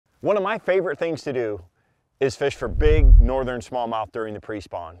One of my favorite things to do is fish for big northern smallmouth during the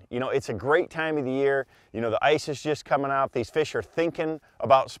pre-spawn. You know, it's a great time of the year. You know, the ice is just coming out. These fish are thinking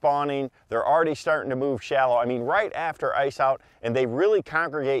about spawning. They're already starting to move shallow. I mean, right after ice out, and they really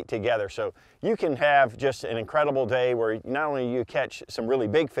congregate together. So you can have just an incredible day where not only you catch some really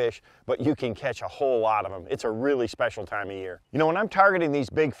big fish, but you can catch a whole lot of them. It's a really special time of year. You know, when I'm targeting these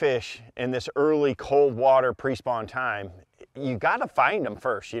big fish in this early cold water pre-spawn time, you got to find them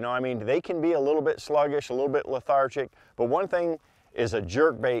first. You know, I mean, they can be a little bit sluggish, a little bit lethargic, but one thing is a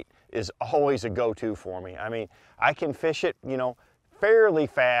jerkbait is always a go-to for me. I mean, I can fish it, you know, fairly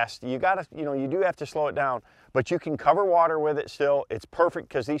fast. You got to, you know, you do have to slow it down, but you can cover water with it still. It's perfect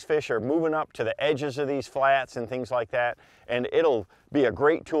because these fish are moving up to the edges of these flats and things like that, and it'll be a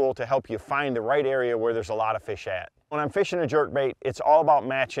great tool to help you find the right area where there's a lot of fish at. When I'm fishing a jerkbait, it's all about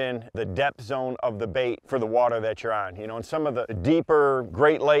matching the depth zone of the bait for the water that you're on. You know, in some of the deeper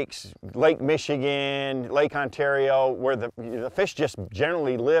Great Lakes, Lake Michigan, Lake Ontario, where the fish just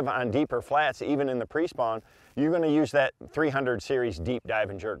generally live on deeper flats, even in the pre-spawn, you're going to use that 300 series deep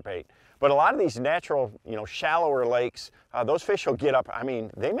diving jerkbait. But a lot of these natural, you know, shallower lakes, those fish will get up, I mean,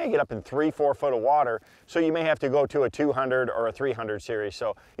 they may get up in 3-4 foot of water, so you may have to go to a 200 or a 300 series.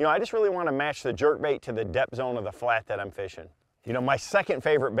 So, you know, I just really want to match the jerkbait to the depth zone of the flat that I'm fishing. You know, my second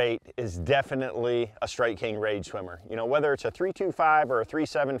favorite bait is definitely a Strike King Rage Swimmer. You know, whether it's a 325 or a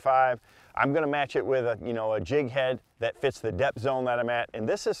 375, I'm going to match it with a, you know, a jig head that fits the depth zone that I'm at. And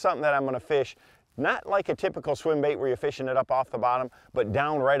this is something that I'm going to fish not like a typical swim bait where you're fishing it up off the bottom, but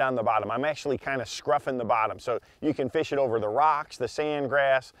down right on the bottom. I'm actually kind of scruffing the bottom, so you can fish it over the rocks, the sand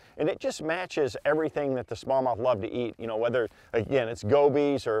grass, and it just matches everything that the smallmouth love to eat. You know, whether, again, it's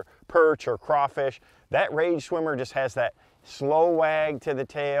gobies or perch or crawfish, that Rage Swimmer just has that slow wag to the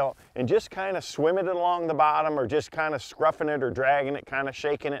tail and just kind of swimming it along the bottom, or just kind of scruffing it or dragging it, kind of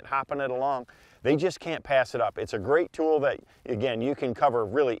shaking it, hopping it along. They just can't pass it up. It's a great tool that, again, you can cover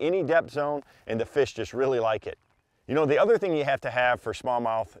really any depth zone, and the fish just really like it. You know, the other thing you have to have for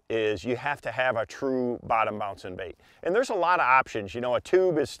smallmouth is you have to have a true bottom bouncing bait. And there's a lot of options. You know, a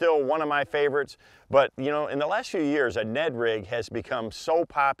tube is still one of my favorites, but, you know, in the last few years, a Ned rig has become so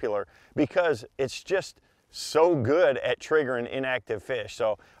popular because it's just so good at triggering inactive fish.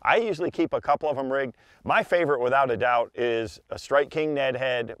 So I usually keep a couple of them rigged. My favorite, without a doubt, is a Strike King Ned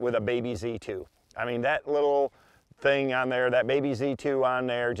head with a baby Z2. I mean, that little thing on there, that baby Z2 on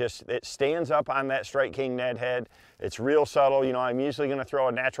there, just, it stands up on that Strike King Ned head. It's real subtle. You know, I'm usually going to throw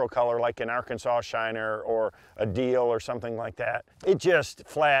a natural color like an Arkansas Shiner or a Deal or something like that. It just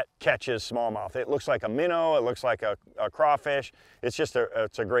flat catches smallmouth. It looks like a minnow. It looks like a crawfish. It's just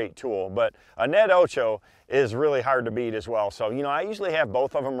it's a great tool. But a Ned Ocho is really hard to beat as well. So, you know, I usually have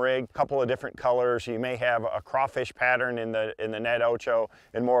both of them rigged, a couple of different colors. You may have a crawfish pattern in the Ned Ocho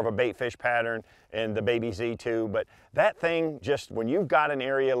and more of a baitfish pattern in the baby Z2. But that thing, just when you've got an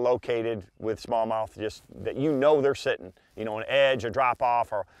area located with smallmouth, just that you know they're sitting, you know, an edge, a drop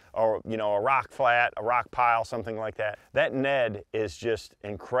off, or you know, a rock flat, a rock pile, something like that. That Ned is just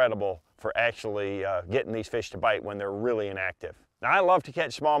incredible for actually getting these fish to bite when they're really inactive. Now, I love to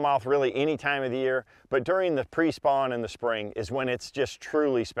catch smallmouth really any time of the year, but during the pre-spawn in the spring is when it's just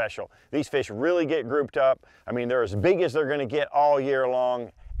truly special. These fish really get grouped up. I mean, they're as big as they're going to get all year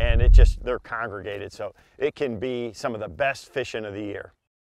long, and they're congregated, so it can be some of the best fishing of the year.